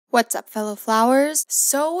What's up, fellow flowers?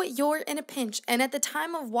 So you're in a pinch, and at the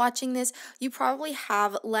time of watching this, you probably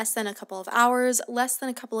have less than a couple of hours, less than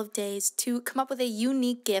a couple of days to come up with a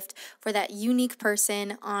unique gift for that unique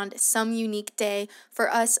person on some unique day.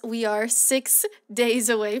 For us, we are 6 days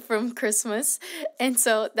away from Christmas, and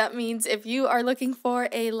so that means if you are looking for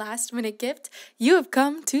a last-minute gift, you have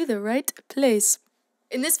come to the right place.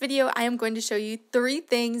 In this video, I am going to show you 3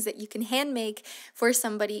 things that you can hand make for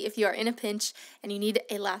somebody if you are in a pinch and you need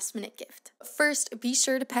a last minute gift. First, be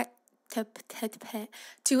sure to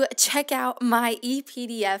check out my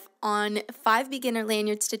e-PDF on 5 beginner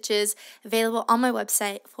lanyard stitches available on my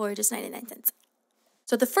website for just 99 cents.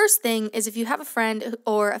 So the first thing is, if you have a friend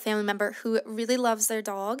or a family member who really loves their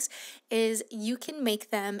dogs, is you can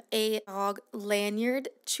make them a dog lanyard,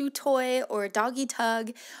 chew toy, or a doggy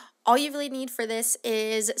tug. All you really need for this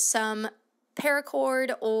is some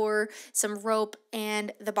paracord or some rope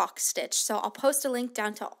and the box stitch. So I'll post a link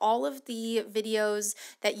down to all of the videos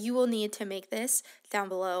that you will need to make this down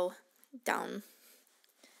below, down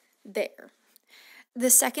there.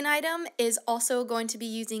 The second item is also going to be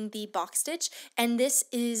using the box stitch, and this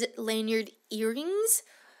is lanyard earrings,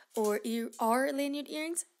 or are lanyard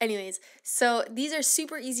earrings? Anyways, so these are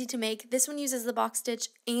super easy to make. This one uses the box stitch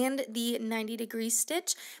and the 90-degree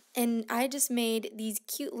stitch, and I just made these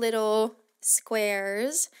cute little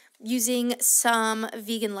squares using some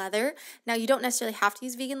vegan leather. Now, you don't necessarily have to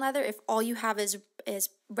use vegan leather. If all you have is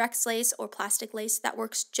Rex lace or plastic lace, that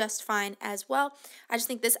works just fine as well. I just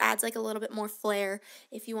think this adds like a little bit more flair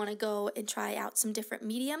if you want to go and try out some different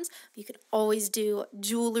mediums. You could always do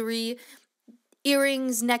jewelry,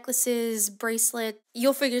 earrings, necklaces, bracelet.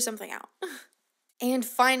 You'll figure something out. And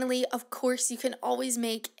finally, of course, you can always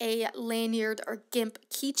make a lanyard or gimp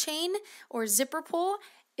keychain or zipper pull.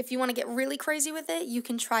 If you want to get really crazy with it, you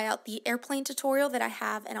can try out the airplane tutorial that I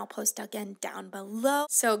have, and I'll post again down below.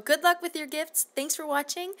 So good luck with your gifts. Thanks for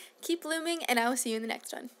watching. Keep blooming, and I will see you in the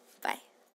next one.